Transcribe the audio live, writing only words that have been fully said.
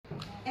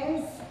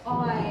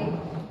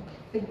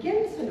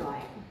begin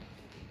tonight,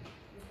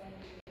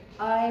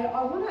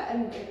 I want to,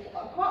 and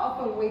quite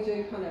often we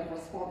do kind of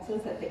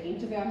responses at the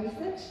end of our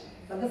message,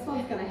 but this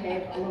one's going to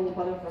have a little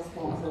bit of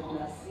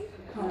responsiveness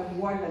kind of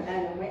woven in,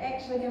 and we're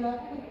actually going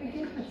to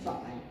begin with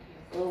something,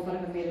 a little bit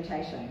of a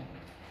meditation.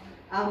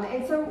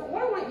 And so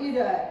what I want you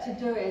to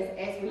do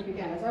as we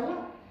begin is I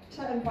want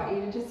to invite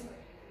you to just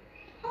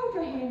hold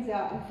your hands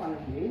out in front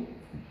of you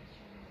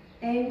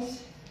and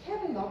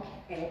have a look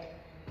at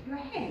your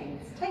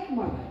hands. Take a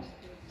moment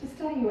to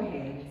study your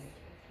hands.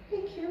 Be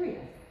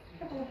curious.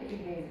 Have a look at your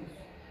hands.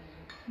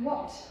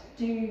 What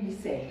do you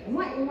see? It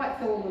might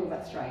feel a little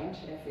bit strange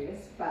at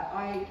first, but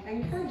I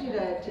encourage you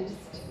to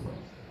just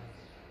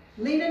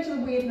lean into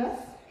the weirdness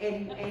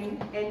and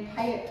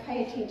pay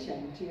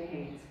attention to your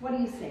hands. What do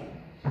you see?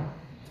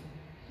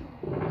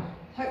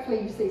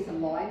 Hopefully you see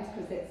some lines,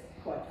 because that's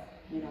quite,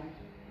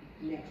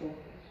 natural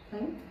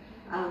thing.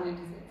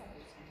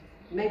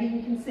 Maybe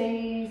you can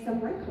see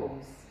some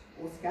wrinkles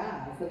or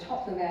scars. The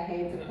tops of our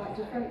hands are quite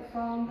different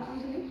from the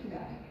underneath of our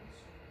hands.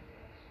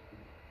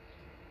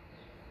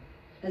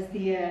 Is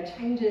there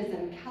changes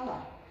in colour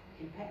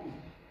and pattern?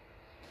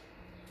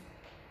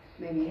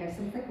 Maybe you have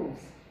some freckles.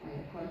 I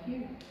have quite a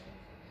few.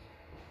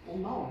 Or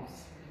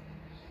moles.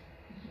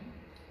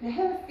 Now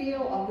have a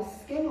feel of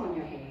the skin on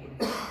your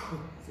hands.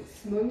 Is it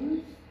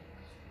smooth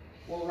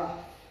or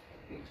rough?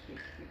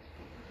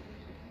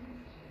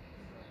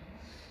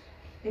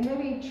 And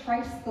maybe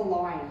trace the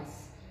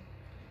lines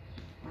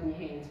on your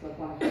hands with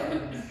one of your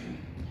fingers.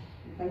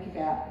 And think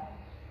about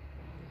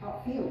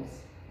how it feels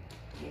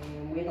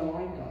and where the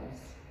line goes.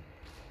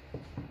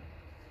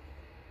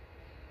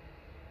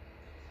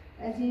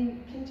 As you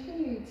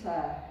continue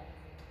to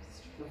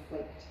just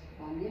reflect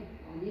on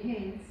your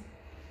hands,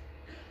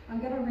 I'm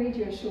going to read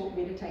you a short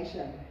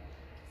meditation.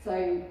 So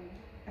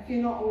if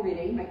you're not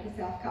already, make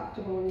yourself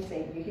comfortable in your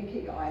seat. You can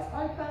keep your eyes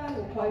open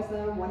or close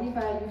them,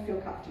 whatever you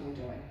feel comfortable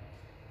doing.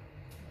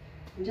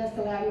 And just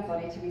allow your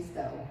body to be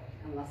still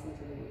and listen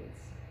to the words.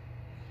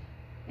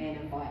 And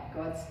invite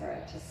God's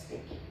Spirit to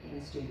speak in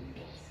a student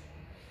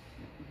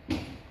voice.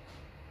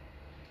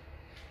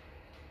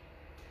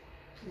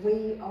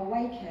 We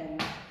awaken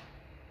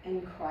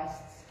in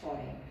Christ's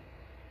body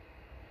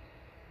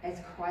as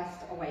Christ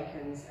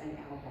awakens in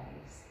our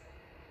bodies.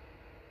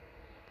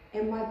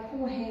 And my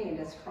poor hand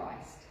is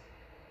Christ.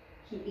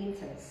 He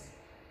enters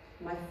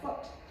my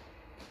foot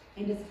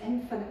and is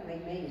infinitely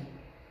me.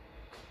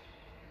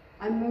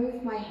 I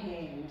move my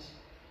hand,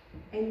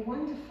 and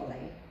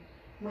wonderfully,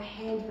 my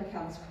hand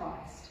becomes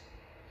Christ,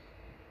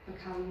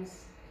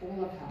 becomes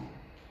all of him.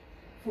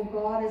 For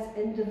God is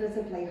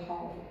indivisibly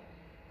whole,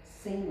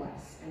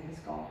 seamless in his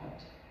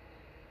Godhood.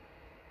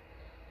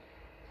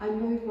 I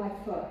move my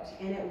foot,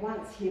 and at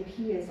once he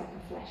appears like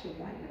a flash of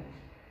lightning.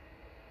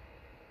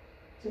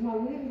 Do my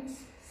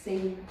words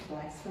seem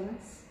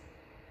blasphemous?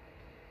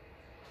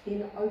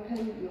 Then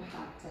open your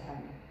heart to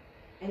him,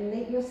 and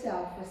let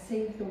yourself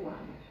receive the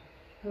one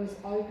who is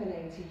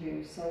opening to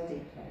you so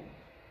deeply.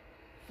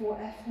 For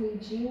if we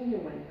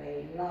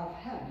genuinely love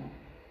him,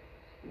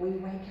 we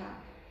wake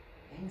up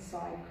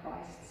inside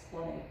Christ's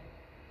body,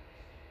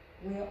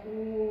 where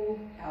all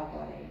our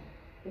body,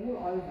 all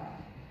over,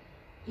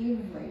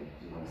 every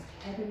most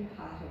hidden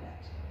part of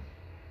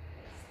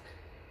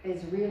it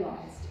is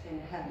realised in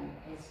him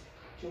as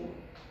joy.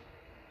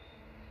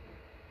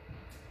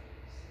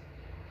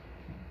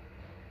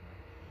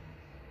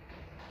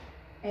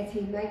 As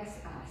he makes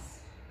us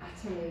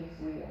utterly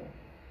real.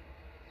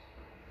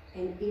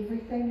 And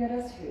everything that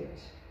is hurt,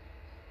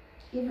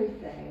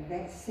 everything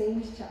that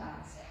seemed to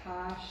us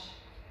harsh,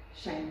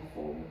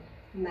 shameful,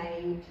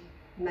 maimed,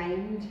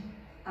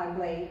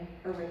 ugly,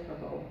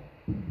 irreparable,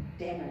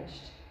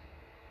 damaged,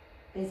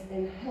 is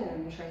in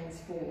him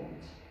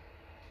transformed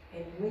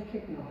and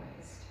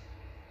recognised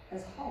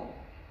as whole,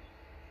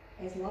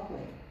 as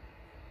lovely,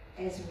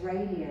 as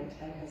radiant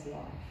in his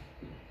life.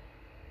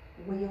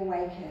 We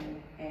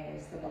awaken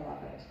as the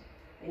beloved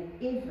in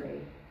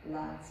every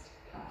last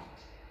part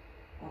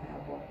of our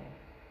body.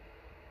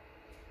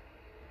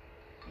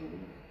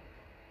 Amen.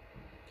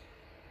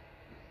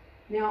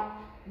 Now,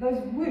 those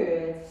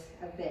words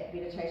of that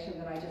meditation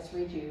that I just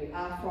read you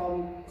are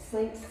from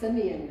Saint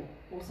Simeon,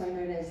 also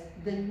known as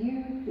the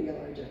New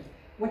Theologian,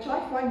 which I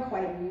find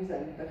quite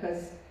amusing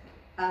because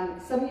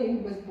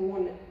Simeon was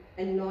born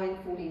in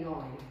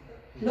 949.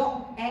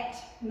 Not at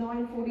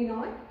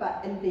 949,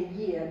 but in the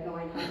year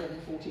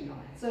 949.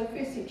 So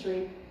first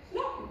century,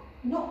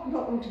 not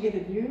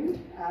altogether new.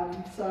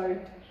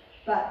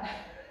 But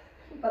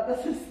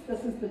this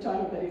is the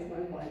title that he's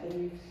known by, the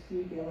New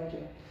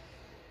Theologian.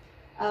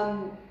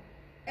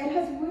 And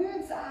his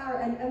words are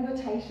an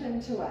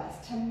invitation to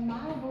us to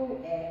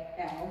marvel at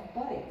our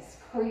bodies,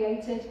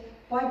 created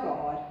by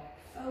God,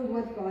 filled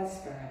with God's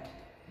Spirit,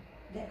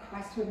 that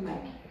Christ would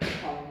make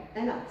home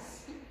in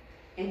us,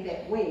 and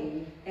that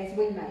we, as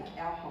we make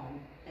our home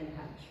in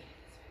him.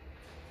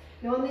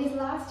 Now in these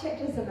last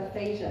chapters of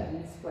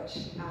Ephesians, which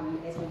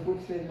as we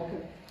walk through the book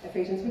of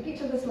Ephesians, we get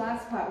to this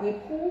last part where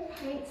Paul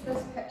paints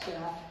this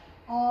picture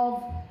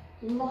of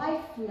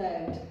life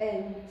lived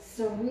in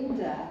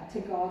surrender to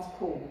God's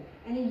call.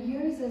 And he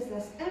uses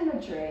this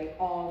imagery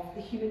of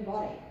the human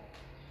body.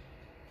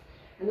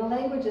 And the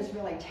language is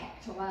really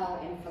tactile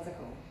and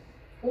physical,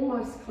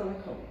 almost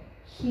clinical.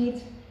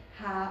 Head,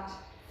 heart,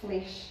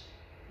 flesh,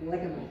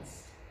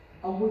 ligaments,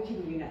 a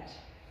working unit,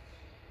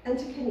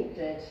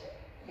 interconnected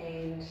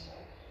and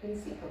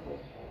inseparable.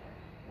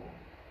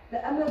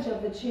 The image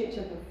of the church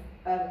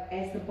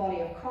as the body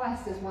of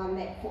Christ is one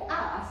that for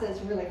us is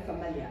really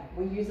familiar.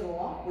 We use it a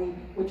lot.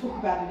 We talk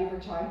about it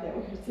every time that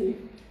we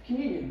receive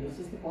communion. This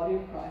is the body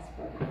of Christ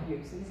broken for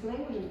you. So this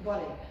language of the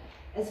body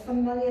is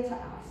familiar to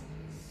us.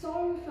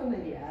 So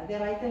familiar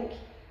that I think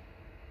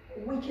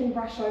we can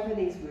brush over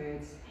these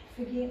words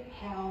and forget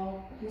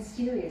how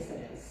mysterious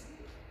it is.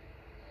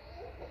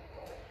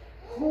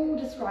 Paul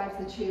describes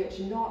the church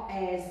not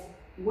as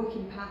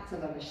working parts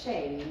of a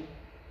machine,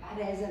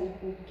 but as an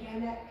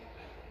organic,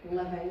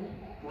 living,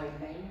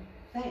 breathing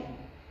thing.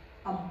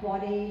 A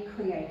body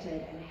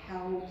created and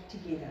held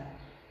together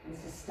and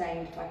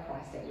sustained by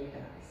Christ at work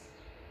in us.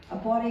 A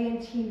body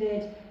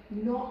intended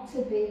not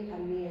to be a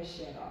mere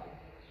shadow,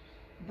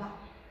 but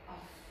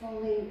a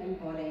fully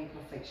embodied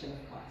reflection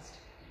of Christ,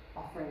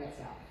 offering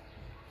itself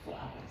for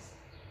others.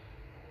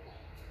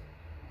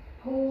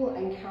 Paul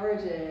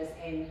encourages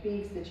and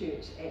begs the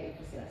church at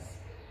Ephesus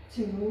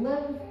to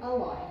live a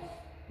life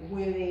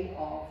worthy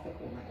of the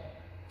calling,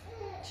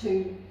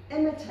 to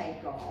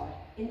imitate God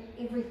in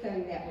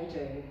everything that we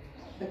do,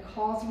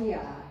 because we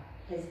are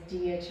his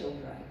dear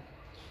children,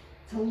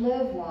 to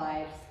live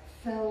lives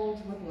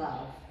filled with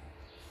love,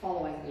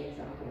 following the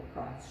example of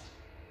Christ.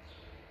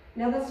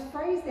 Now this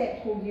phrase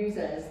that Paul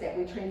uses, that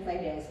we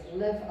translate as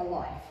live a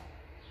life,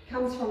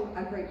 comes from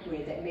a Greek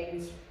word that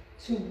means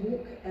to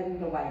walk in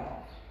the way of.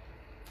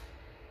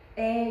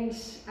 And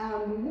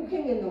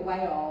walking in the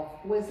way of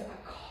was a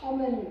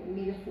common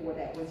metaphor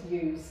that was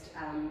used,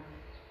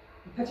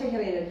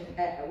 particularly it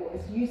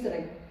was used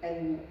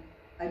in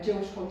a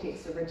Jewish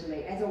context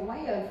originally, as a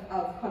way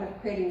of kind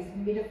of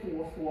creating this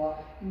metaphor for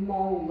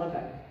moral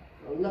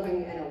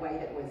living in a way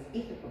that was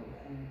ethical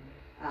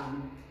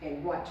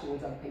and right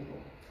towards other people.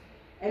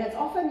 And it's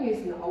often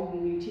used in the Old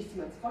and New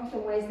Testaments, both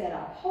in ways that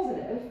are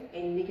positive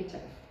and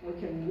negative. We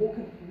can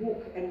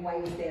walk in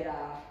ways that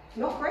are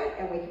not great,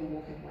 and we can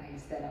walk in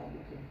ways that are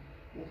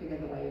walking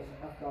in the way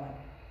of God.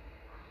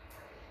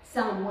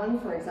 Psalm 1,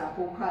 for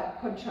example,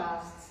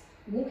 contrasts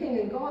walking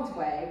in God's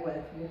way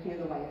with walking in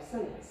the way of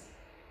sinners.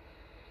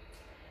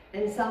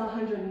 And Psalm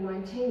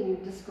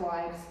 119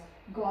 describes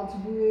God's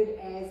word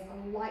as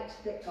a light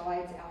that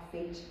guides our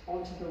feet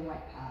onto the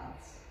right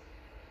paths.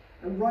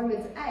 And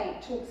Romans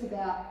 8 talks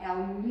about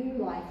our new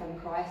life in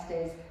Christ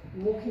as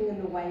walking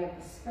in the way of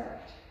the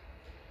Spirit.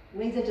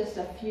 And these are just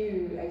a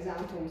few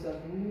examples of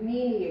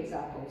many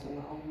examples in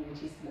the Old and New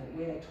Testament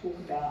where they talk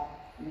about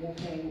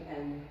walking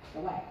in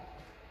the way.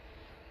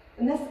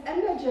 And this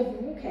image of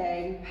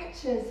walking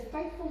pictures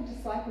faithful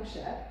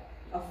discipleship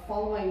of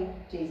following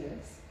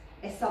Jesus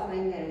as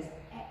something that is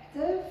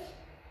active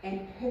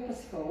and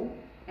purposeful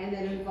and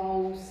that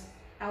involves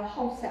our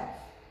whole self.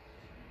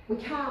 We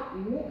can't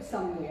walk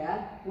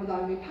somewhere with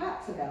only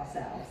parts of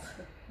ourselves.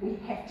 We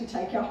have to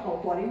take our whole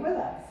body with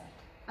us.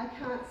 I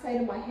can't say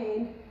to my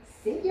hand,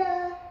 see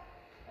ya,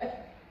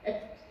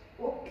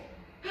 walk.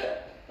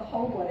 The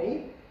whole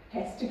body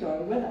has to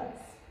go with us.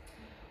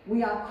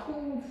 We are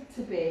called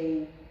to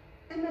be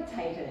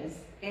imitators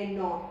and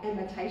not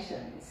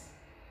imitations,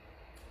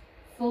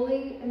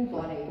 fully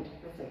embodied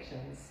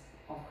reflections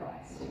of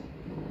Christ.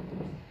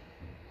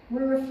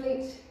 We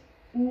reflect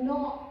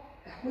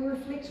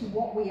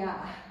what we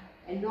are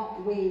and not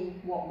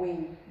what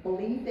we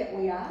believe that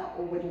we are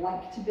or would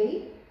like to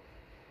be.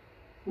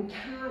 We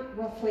can't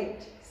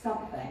reflect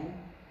something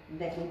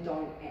that we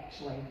don't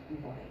actually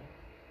embody.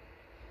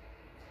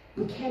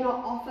 We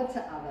cannot offer to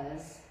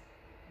others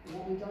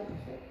what we don't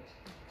reflect.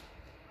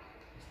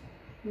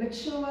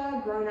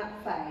 Mature, grown-up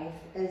faith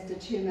is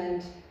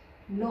determined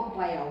not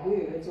by our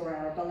words or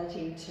our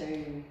ability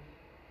to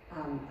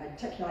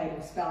articulate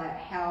or spell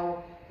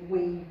out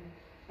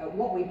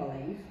what we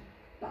believe,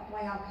 but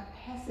by our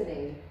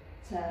capacity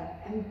to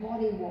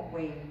embody what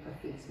we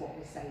profess, what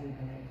we say we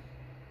believe.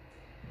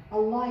 A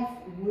life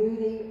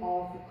worthy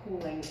of the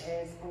calling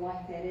is a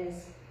life that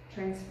is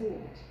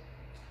transformed.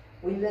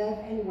 We live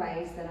in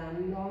ways that are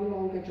no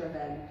longer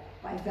driven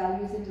by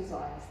values and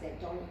desires that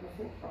don't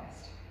reflect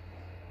Christ.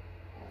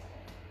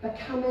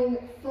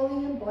 Becoming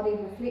fully embodied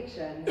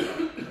reflection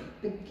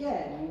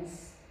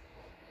begins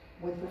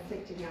with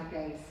reflecting our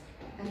gaze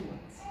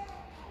inwards.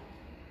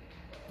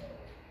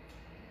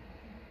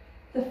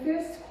 The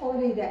first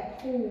quality that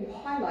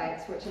Paul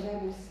highlights, which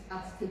enables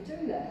us to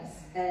do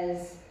this,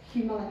 is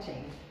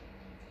humility.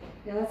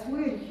 Now, this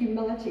word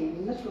humility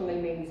literally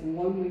means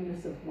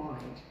lowliness of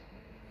mind.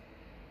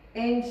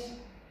 And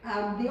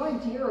the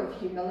idea of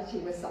humility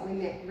was something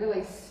that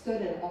really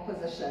stood in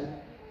opposition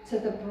to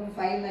the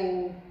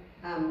prevailing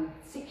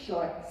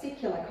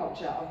secular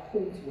culture of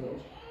Paul's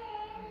world.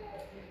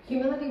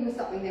 Humility was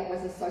something that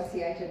was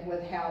associated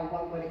with how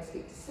one would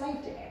expect a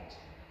slave to act.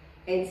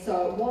 And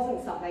so it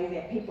wasn't something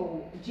that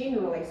people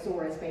generally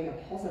saw as being a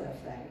positive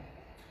thing.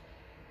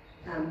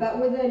 But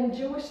within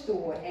Jewish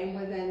thought and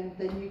within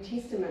the New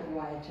Testament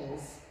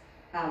writers,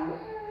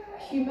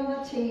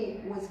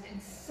 humility was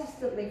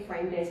consistently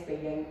framed as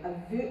being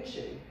a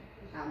virtue,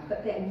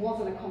 but that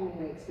wasn't a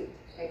commonly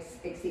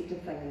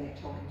accepted thing in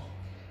that time.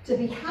 To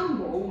be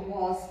humble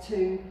was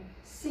to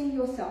see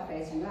yourself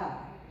as you are,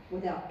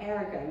 without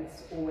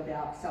arrogance or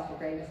without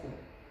self-aggrandizement.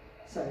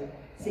 So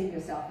seeing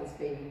yourself as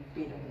being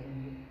better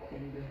than you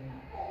really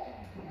are.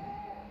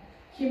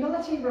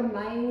 Humility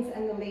remains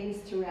in the lens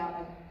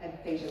throughout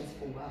Ephesians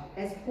 4,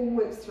 as Paul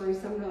works through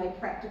some really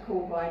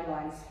practical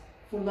guidelines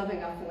for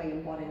living a fully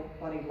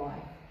embodied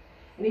life.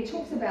 And he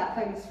talks about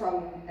things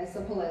from as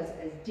simple as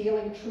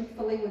dealing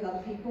truthfully with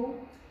other people,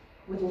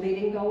 with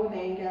letting go of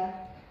anger,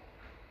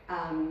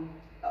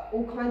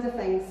 all kinds of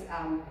things,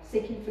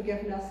 seeking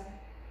forgiveness,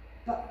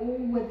 but all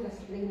with this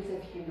lens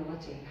of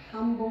humility,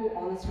 humble,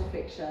 honest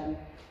reflection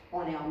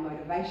on our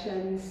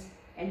motivations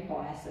and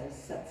biases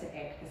sits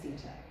at the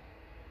centre.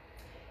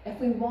 If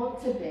we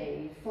want to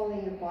be fully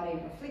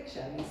embodied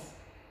reflections,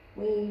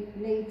 we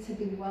need to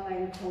be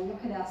willing to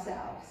look at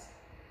ourselves,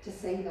 to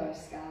see those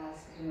scars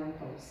and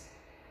wrinkles,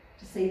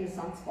 to see the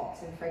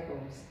sunspots and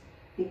freckles,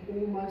 the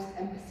almost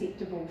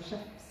imperceptible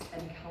shifts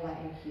in colour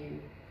and hue,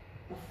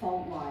 the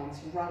fault lines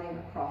running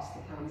across the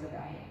palms of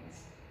our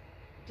hands,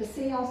 to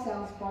see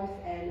ourselves both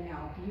in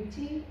our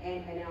beauty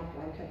and in our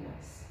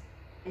brokenness,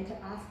 and to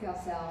ask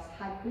ourselves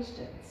hard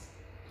questions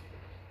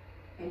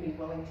and be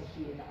willing to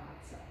hear the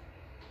answer.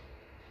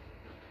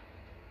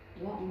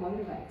 What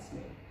motivates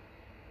me?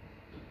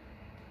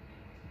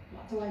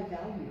 What do I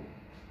value?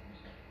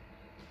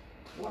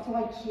 What do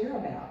I care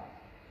about?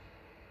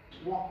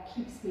 What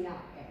keeps me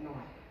up at night?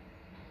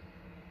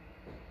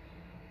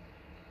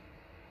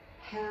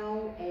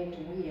 How and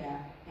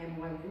where am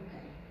I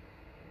walking?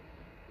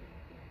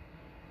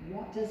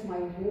 What does my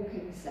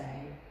walking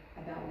say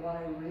about what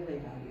I really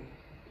value?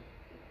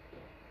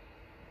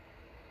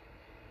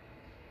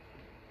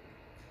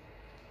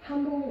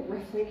 Humble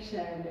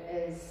reflection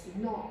is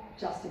not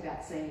just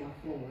about seeing our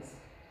flaws.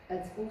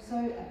 It's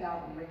also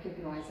about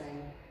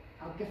recognising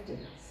our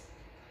giftedness.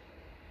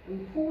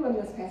 And Paul in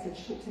this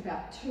passage talks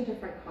about two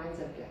different kinds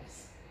of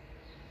gifts.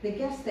 The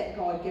gifts that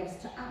God gives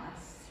to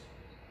us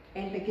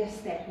and the gifts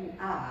that we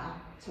are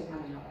to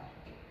one another.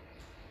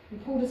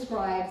 And Paul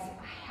describes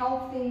a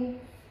healthy,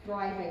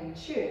 thriving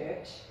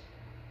church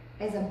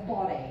as a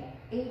body,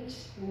 each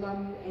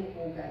limb and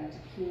organ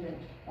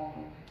dependent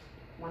on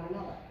one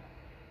another.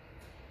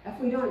 If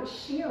we don't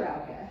share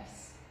our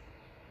gifts,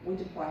 we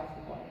deprive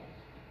the body.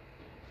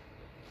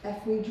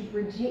 If we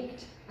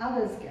reject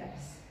others'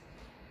 gifts,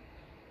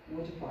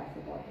 we deprive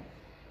the body.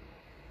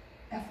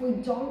 If we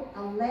don't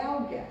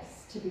allow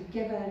gifts to be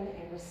given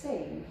and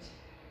received,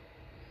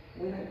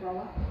 we don't grow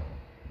up.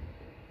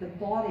 The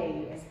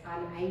body is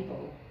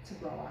unable to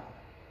grow up.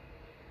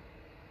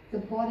 The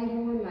body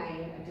will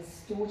remain a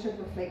distorted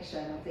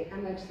reflection of the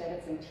image that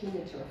it's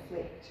intended to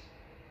reflect.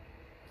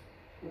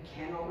 We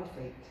cannot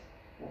reflect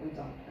what we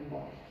don't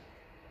embody.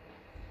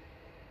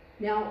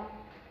 Now,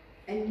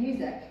 in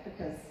music,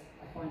 because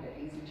I find it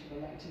easy to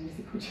relate to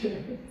musical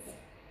terms,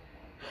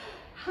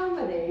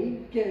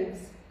 harmony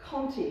gives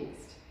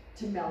context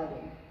to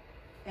melody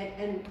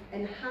and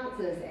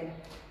enhances and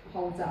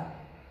holds up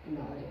the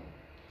melody.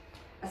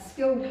 A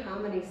skilled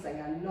harmony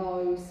singer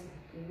knows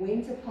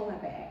when to pull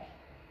it back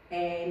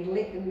and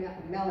let the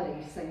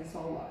melody sing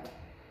solo,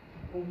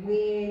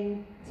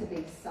 when to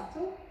be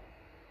subtle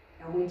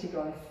and when to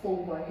go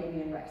full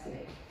Bohemian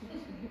Rhapsody.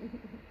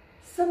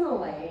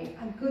 Similarly,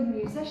 a good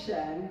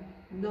musician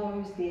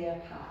knows their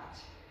part.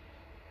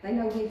 They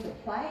know when to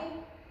play,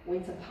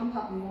 when to pump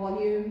up the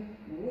volume,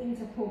 when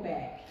to pull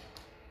back.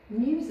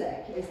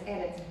 Music is at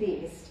its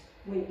best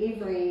when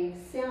every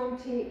sound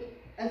tech,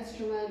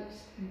 instrument,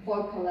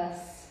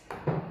 vocalist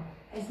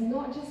is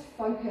not just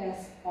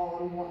focused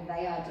on what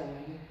they are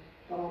doing,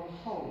 but on the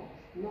whole,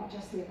 not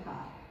just their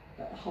part,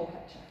 but the whole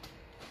picture.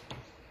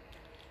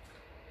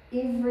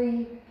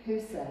 Every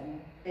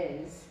person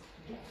is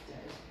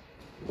gifted.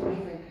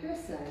 Every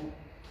person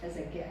is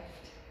a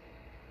gift.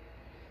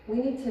 We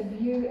need to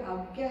view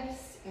our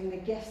gifts and the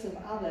gifts of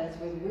others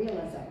with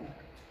realism.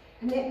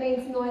 And that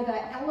means neither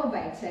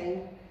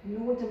elevating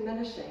nor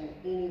diminishing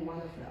any one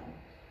of them.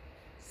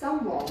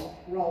 Some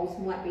roles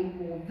might be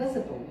more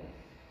visible,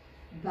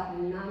 but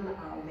none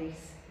are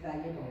less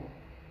valuable.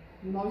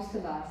 Most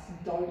of us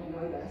don't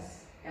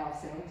notice our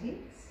sound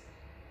techs.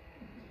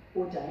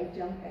 Or Dave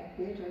down back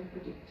there doing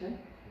projection.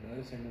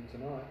 Noticing them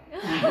tonight.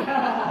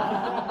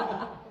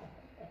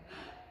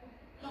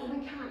 But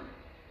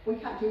we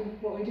can't do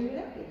what we do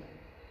without them.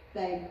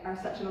 They are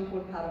such an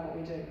important part of what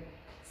we do.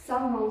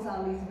 Some roles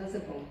are less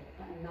visible,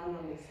 but none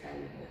are less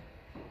valuable.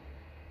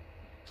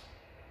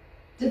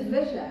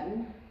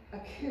 Division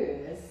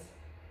occurs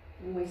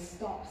when we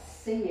stop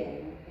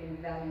seeing and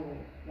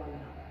valuing one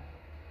another.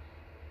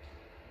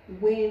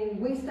 When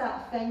we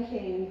start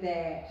thinking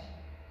that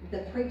the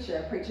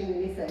preacher preaching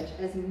the message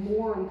is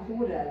more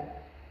important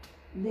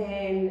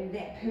than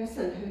that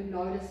person who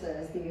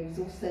notices the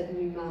exhausted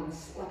new mum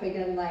slipping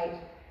in late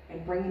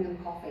and bringing them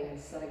coffee and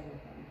sitting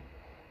with them.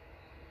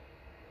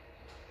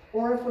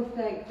 Or if we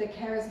think the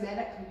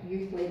charismatic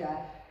youth leader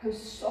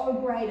who's so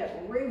great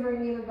at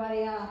revving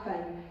everybody up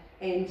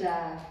and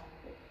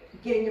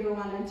getting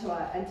everyone into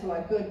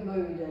a good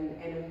mood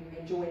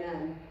and join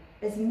in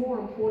is more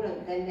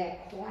important than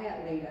that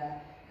quiet leader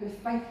who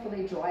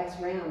faithfully drives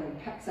around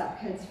and picks up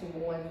kids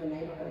from all over the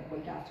neighbourhood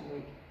week after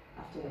week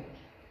after week.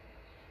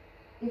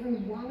 Every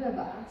one of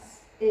us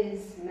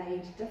is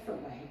made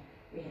differently.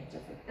 We have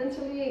different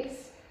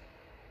intellects,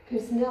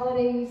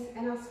 personalities,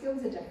 and our skills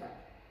are different.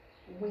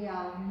 We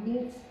are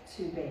meant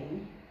to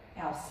be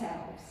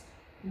ourselves,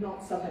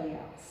 not somebody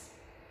else.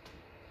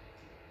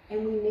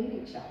 And we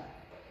need each other.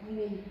 We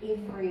need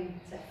every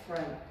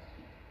different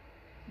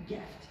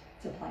gift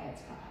to play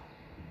its part.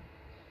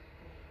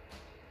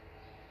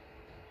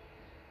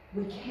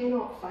 We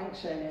cannot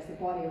function as the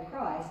body of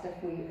Christ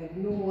if we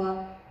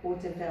ignore or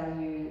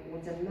devalue or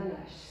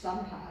diminish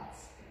some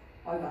parts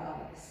over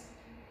others.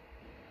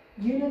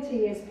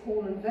 Unity, as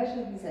Paul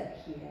envisions it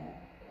here,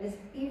 is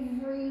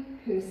every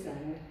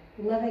person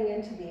living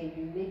into their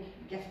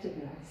unique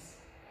giftedness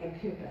and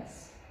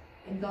purpose,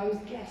 and those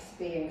gifts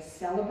being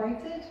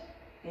celebrated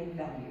and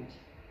valued.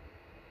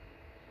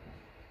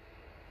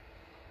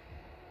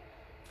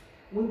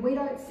 When we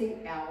don't see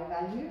our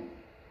value,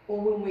 or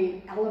when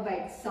we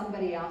elevate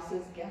somebody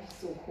else's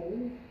gifts or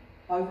call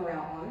over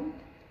our own,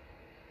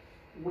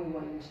 we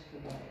wound the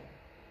body.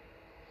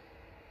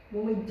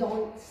 When we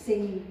don't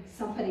see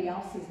somebody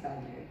else's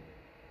value,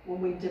 when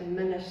we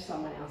diminish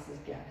someone else's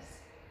gifts,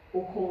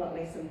 or call it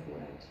less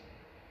important,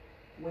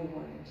 we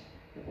wound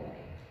the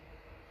body.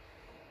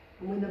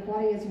 And when the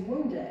body is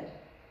wounded,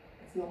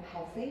 it's not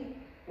healthy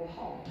or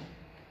whole,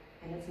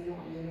 and it's not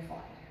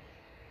unified.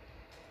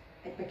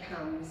 It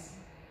becomes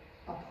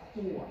a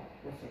poor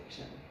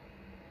reflection.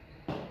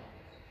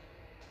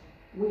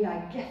 We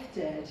are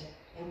gifted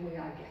and we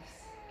are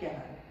gifts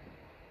given.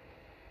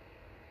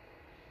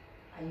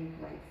 Are you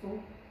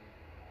grateful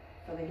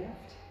for the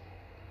gift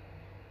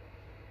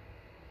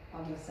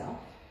of yourself,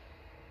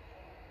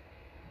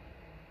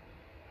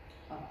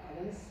 of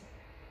others?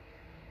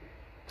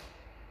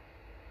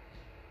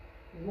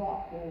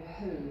 What or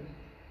who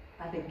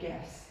are the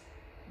gifts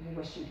you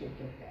wish you could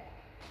give back?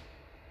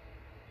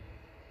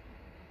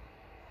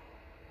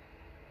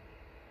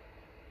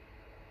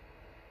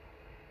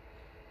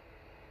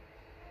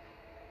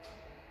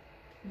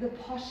 The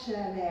posture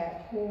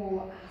that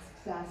Paul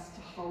asks us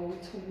to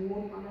hold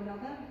toward one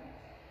another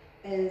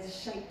is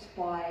shaped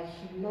by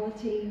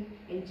humility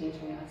and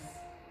gentleness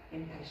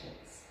and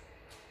patience.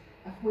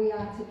 If we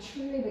are to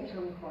truly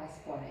become Christ's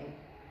body,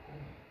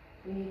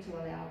 we need to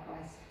allow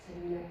Christ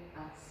to knit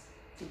us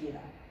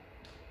together.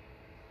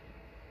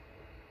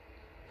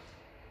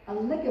 A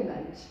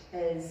ligament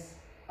is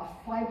a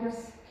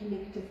fibrous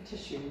connective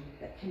tissue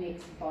that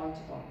connects bone to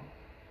bone.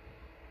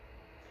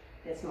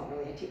 That's not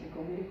really a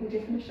technical medical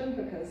definition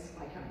because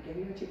I can't give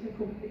you a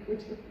technical medical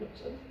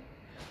definition,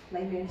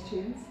 layman's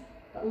terms.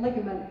 But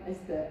ligament is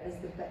the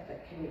bit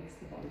that connects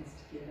the bones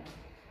together.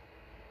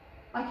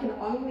 I can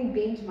only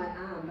bend my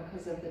arm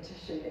because of the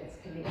tissue that's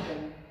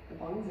connecting the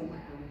bones in my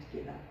arm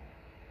together.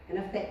 And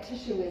if that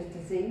tissue is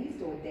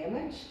diseased or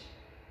damaged,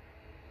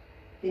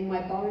 then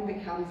my bone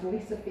becomes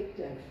less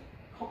effective,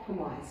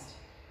 compromised,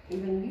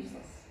 even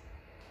useless.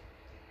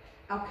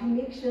 Our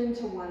connection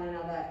to one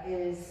another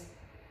is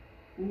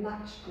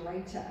much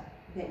greater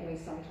than we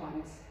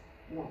sometimes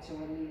want to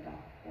remember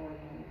or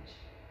acknowledge.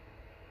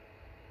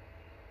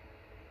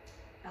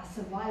 Our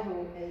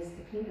survival is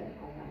dependent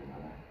on one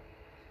another,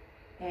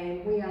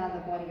 and we are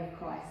the body of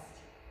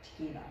Christ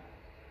together,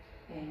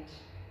 and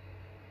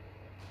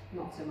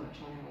not so much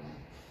on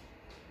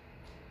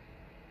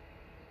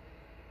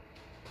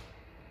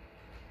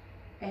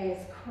our own. As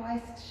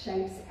Christ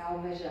shapes our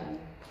vision,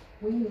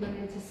 we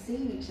learn to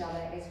see each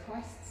other as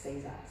Christ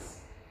sees us.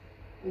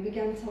 We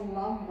begin to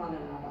love one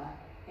another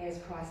as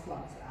Christ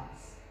loves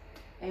us.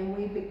 And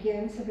we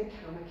begin to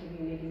become a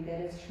community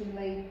that is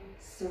truly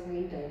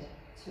surrendered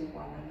to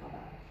one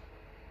another.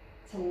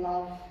 To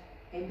love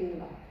and be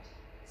loved,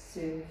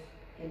 serve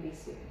and be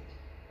served.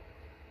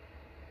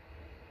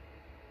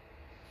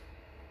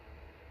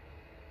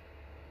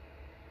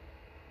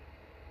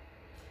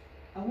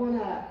 I want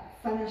to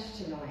finish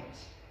tonight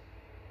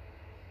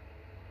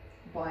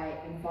by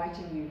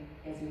inviting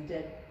you, as we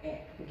did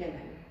at the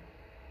beginning,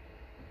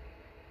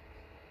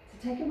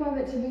 to take a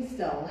moment to be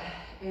still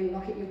and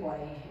look at your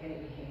body and at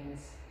your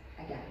hands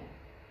again.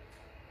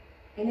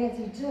 And as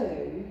you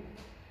do,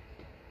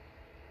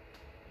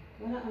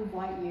 I want to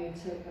invite you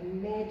to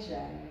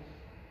imagine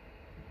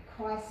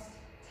Christ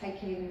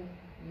taking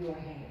your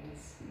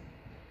hands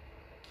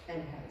in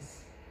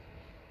his.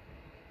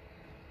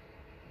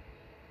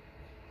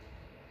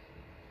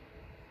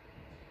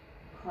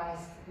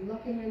 Christ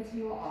looking into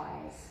your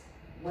eyes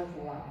with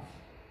love,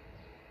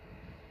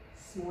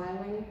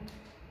 smiling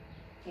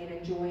and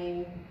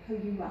enjoying who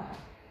you are,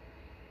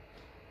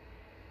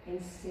 and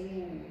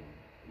seeing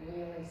you,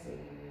 really seeing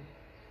you.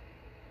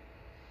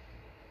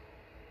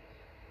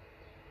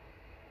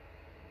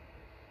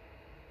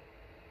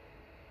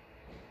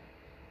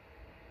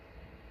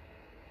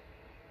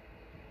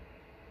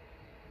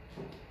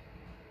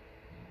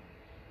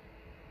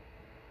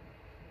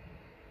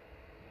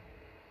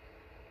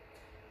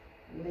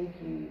 leave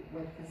you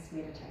with this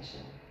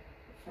meditation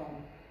from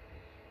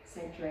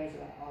Saint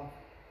Teresa of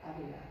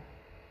Avila.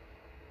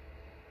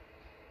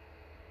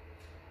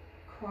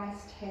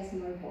 Christ has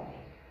no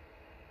body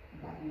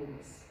but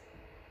yours.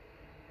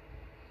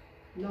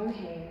 No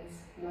hands,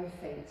 no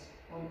feet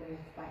on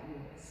earth but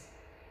yours.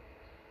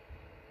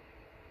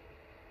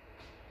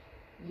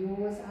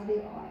 Yours are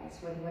the eyes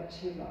with which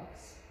he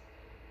looks,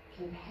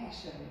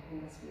 compassion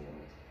on this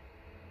world.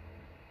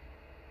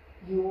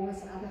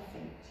 Yours are the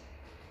feet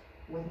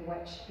with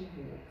which he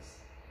walks,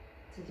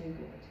 to do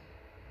good.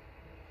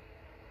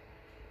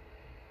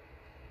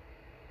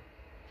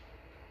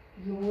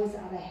 Yours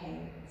are the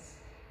hands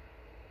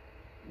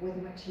with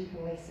which he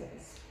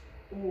blesses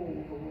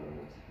all the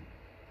world.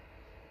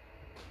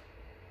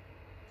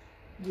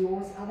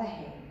 Yours are the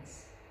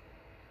hands,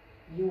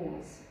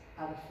 yours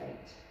are the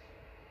feet,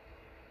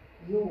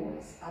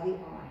 yours are the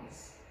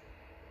eyes.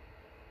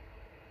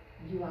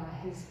 You are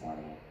his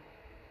body.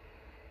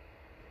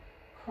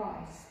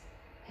 Christ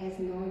has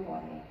no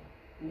body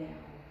now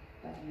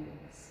but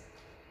yours.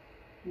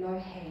 No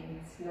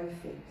hands, no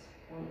feet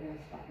on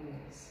earth but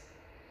yours.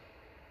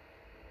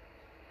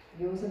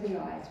 Yours are the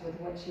eyes with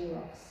which he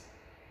looks,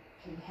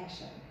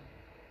 compassion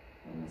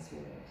on this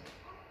world.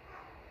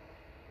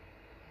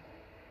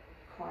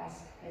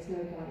 Christ has no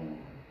body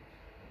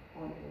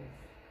now on earth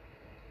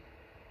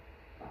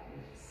but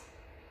yours.